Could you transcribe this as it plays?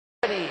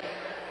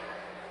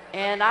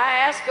And I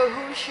asked her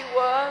who she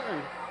was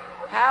and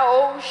how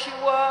old she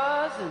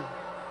was, and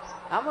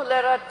I'm going to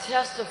let her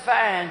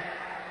testify and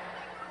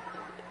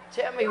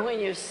tell me when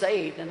you're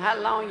saved and how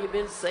long you've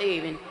been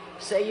saved, and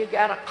say you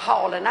got a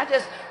call. And I'm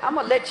going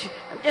to let you,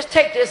 just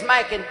take this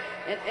mic, and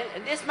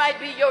this might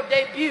be your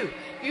debut.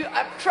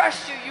 I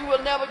trust you, you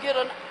will never get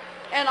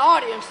an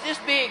audience this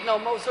big no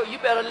more, so you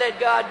better let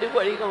God do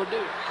what he's going to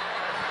do.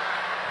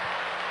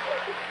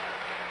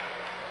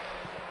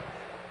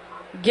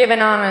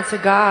 Giving honor to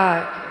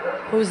God,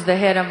 who's the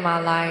head of my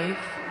life,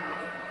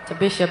 to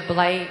Bishop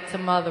Blake, to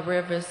Mother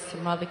Rivers, to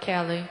Mother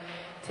Kelly,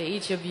 to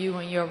each of you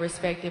in your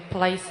respective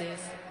places.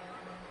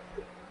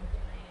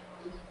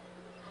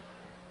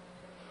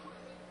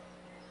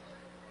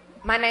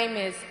 My name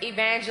is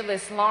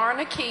Evangelist Lauren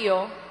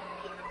Akil.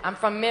 I'm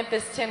from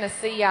Memphis,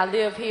 Tennessee. I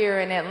live here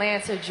in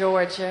Atlanta,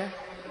 Georgia.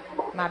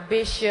 My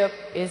bishop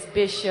is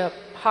Bishop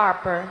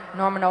Harper,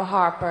 Norman O.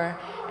 Harper,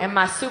 and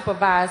my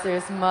supervisor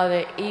is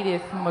Mother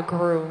Edith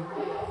McGrew.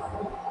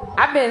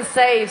 I've been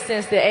saved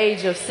since the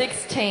age of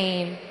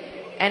 16,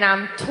 and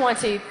I'm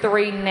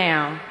 23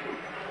 now.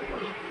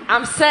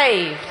 I'm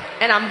saved,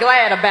 and I'm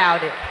glad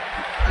about it.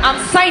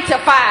 I'm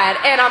sanctified,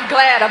 and I'm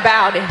glad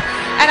about it.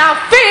 And I'm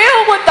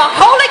filled with the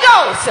Holy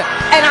Ghost,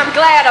 and I'm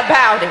glad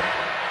about it.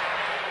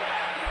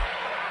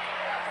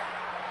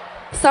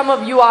 Some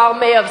of you all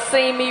may have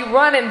seen me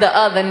running the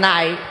other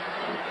night.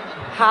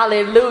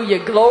 Hallelujah.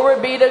 Glory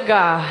be to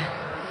God.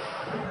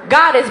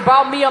 God has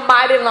brought me a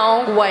mighty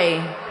long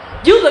way.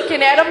 You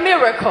looking at a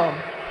miracle.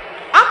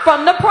 I'm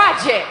from the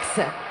projects.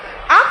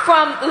 I'm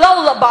from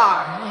Lola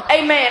Bar.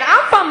 Amen.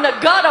 I'm from the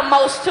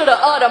guttermost to the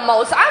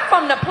uttermost. I'm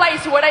from the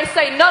place where they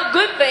say no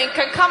good thing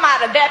can come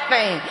out of that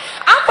thing.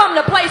 I'm from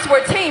the place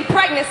where teen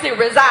pregnancy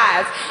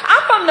resides.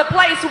 I'm from the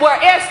place where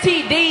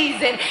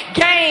STDs and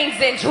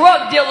gangs and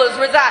drug dealers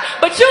reside.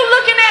 But you're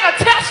looking at a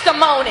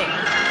testimony.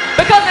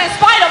 Because in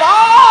spite of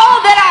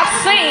all that I've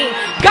seen,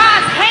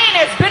 God's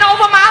hand has been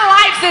over my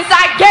life since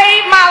I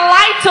gave my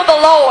life to the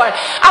Lord.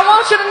 I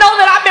want you to know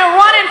that I've been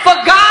running for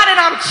God and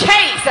I'm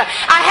chased.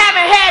 I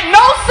haven't had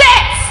no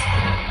sex.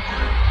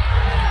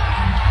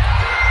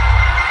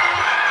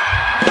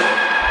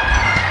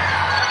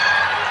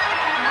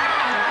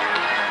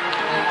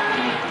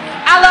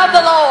 I love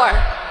the Lord.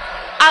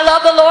 I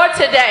love the Lord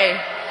today.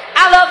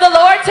 I love the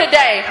Lord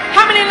today.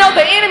 How many know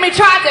the enemy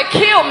tried to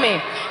kill me?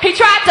 He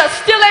tried to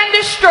steal and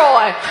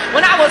destroy.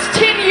 When I was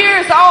 10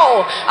 years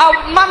old,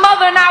 my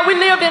mother and I, we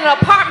lived in an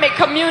apartment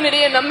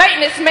community, and the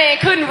maintenance man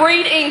couldn't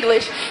read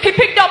English. He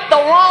picked up the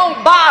wrong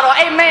bottle,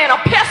 amen,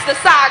 a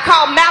pesticide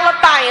called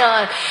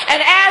malathion. And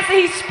as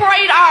he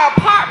sprayed our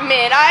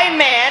apartment,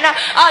 amen,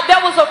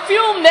 there was a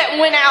fume that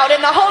went out,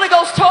 and the Holy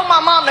Ghost told my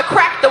mom to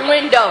crack the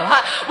window.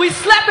 We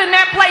slept in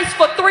that place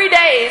for 3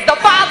 days, the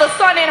Father,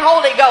 Son, and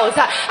Holy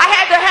Ghost. I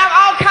had to have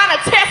all kind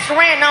of tests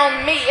ran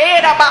on me.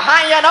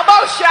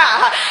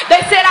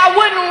 They said I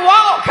wouldn't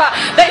walk.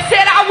 They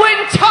said I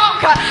wouldn't talk.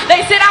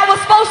 They said I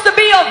was supposed to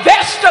be a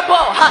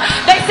vegetable.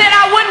 They said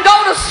I wouldn't go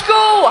to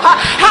school.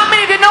 How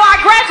many of you know I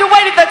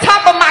graduated the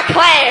top of my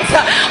class?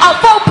 A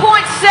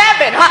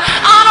 4.7,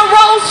 honor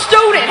roll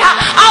student,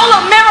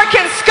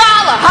 all-American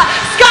scholar,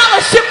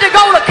 scholarship to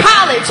go to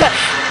college,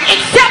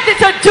 accepted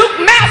to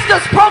Duke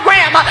Master's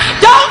program.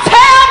 Don't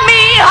tell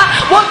me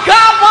what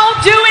God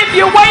won't do if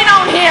you wait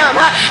on him,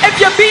 if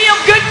you be of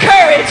good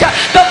courage.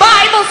 The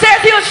Bible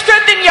says he'll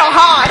strengthen your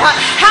heart.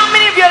 How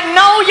many of you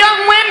know, young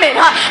women,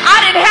 I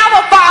didn't have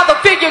a father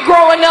figure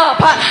growing up.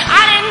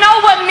 I didn't know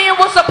what men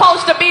were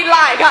supposed to be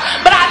like.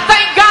 But I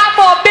thank God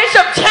for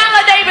Bishop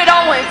Chandler David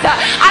Owens.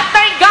 I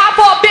thank God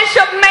for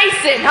Bishop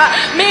Mason.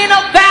 Men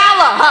of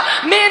valor,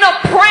 men of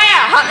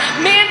prayer,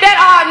 men that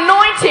are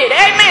anointed.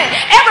 Amen.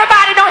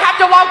 Everybody don't have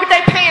to walk with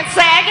their pants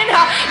sagging.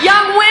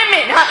 Young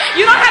women,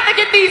 you don't have to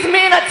get these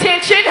men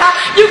attention.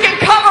 You can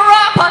cover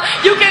up.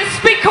 You can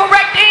speak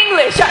correct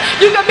English.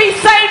 You can be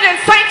saved and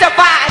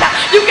sanctified.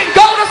 You can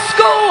go to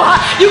school.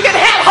 You can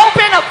have hope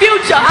in the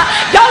future.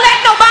 Don't let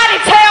nobody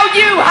tell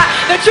you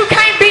that you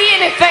can't be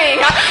anything.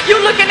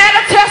 You're looking at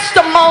a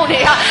testimony.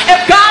 If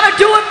God will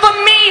do it for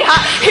me,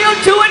 he'll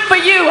do it for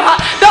you.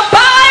 The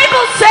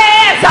Bible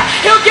says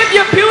he'll give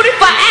you beauty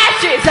for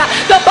ashes.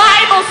 The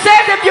Bible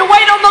says if you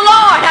wait on the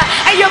Lord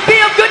and you be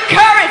of good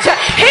courage,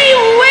 he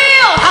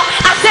will.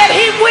 I said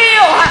he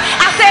will.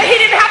 I said he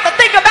didn't have to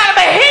think about it,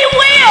 but he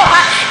will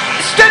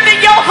strengthen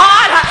your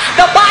heart.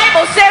 The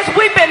Bible says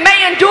weeping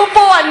may endure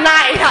for a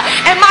night.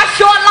 In my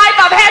short life,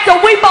 I've had to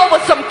weep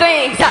over some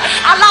things.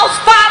 I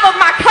lost 5 of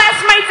my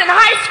classmates in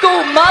high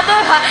school,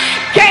 mother,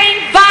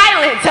 gang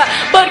violence,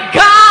 but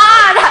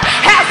God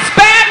has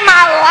spared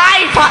my life.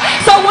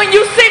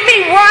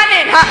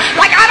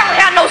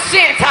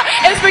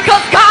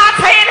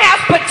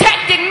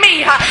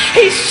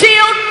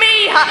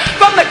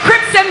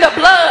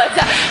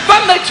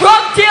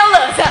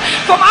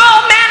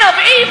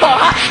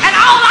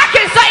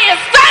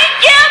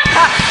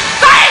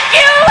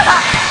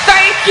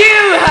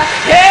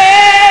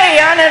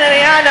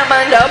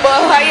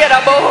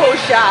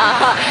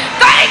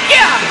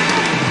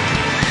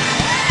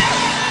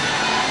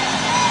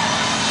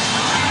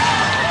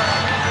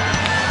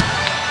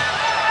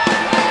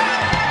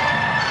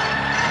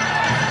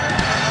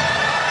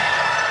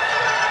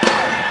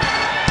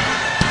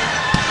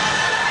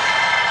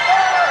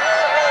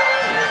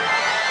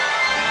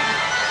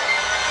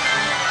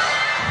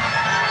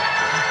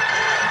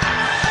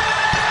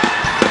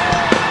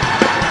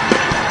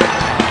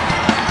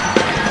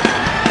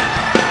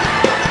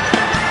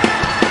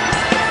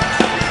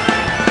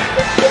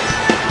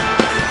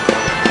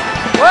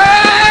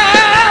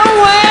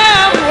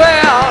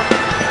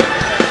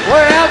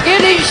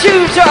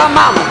 her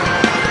mama.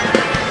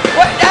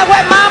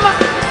 What mama?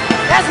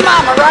 That's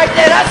mama right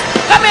there.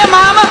 Come here,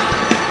 mama.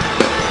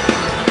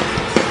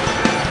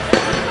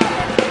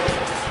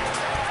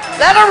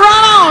 Let her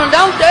run on.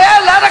 Don't dare.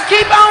 Let her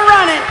keep on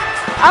running.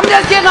 I'm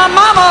just getting her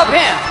mama up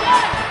here.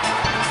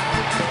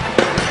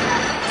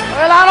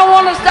 Well, I don't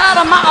want to start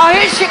her mama. Oh,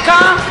 here she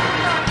comes.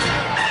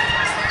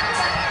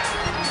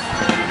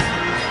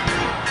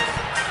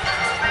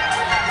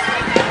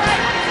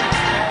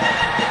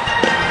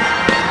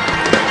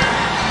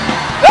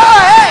 Go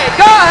ahead.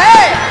 Go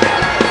ahead.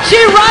 She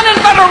running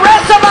for the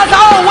rest of us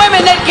old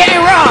women that can't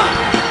run.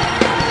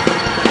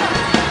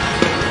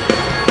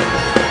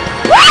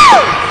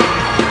 Woo!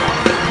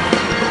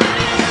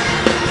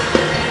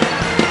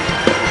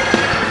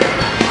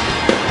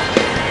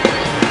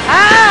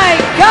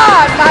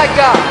 My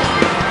God.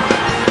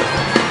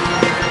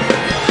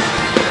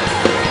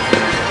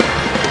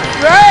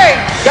 Great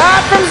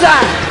God from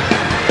Zion.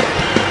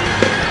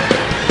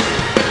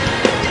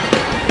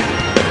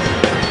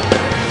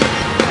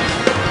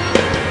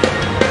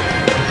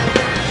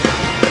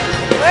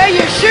 Wear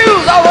your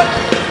shoes over.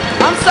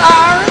 I'm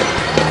sorry.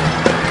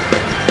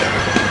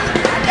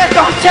 I just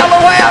don't tell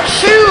her where her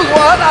shoes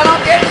was. I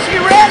don't get she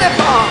ready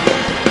for them.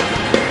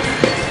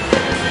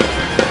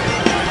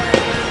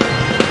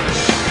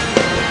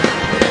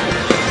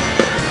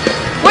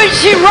 When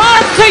she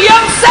runs to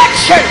your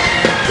section,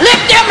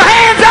 lift them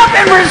hands up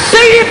and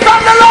receive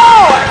from the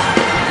Lord.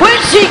 When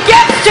she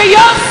gets to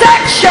your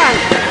section,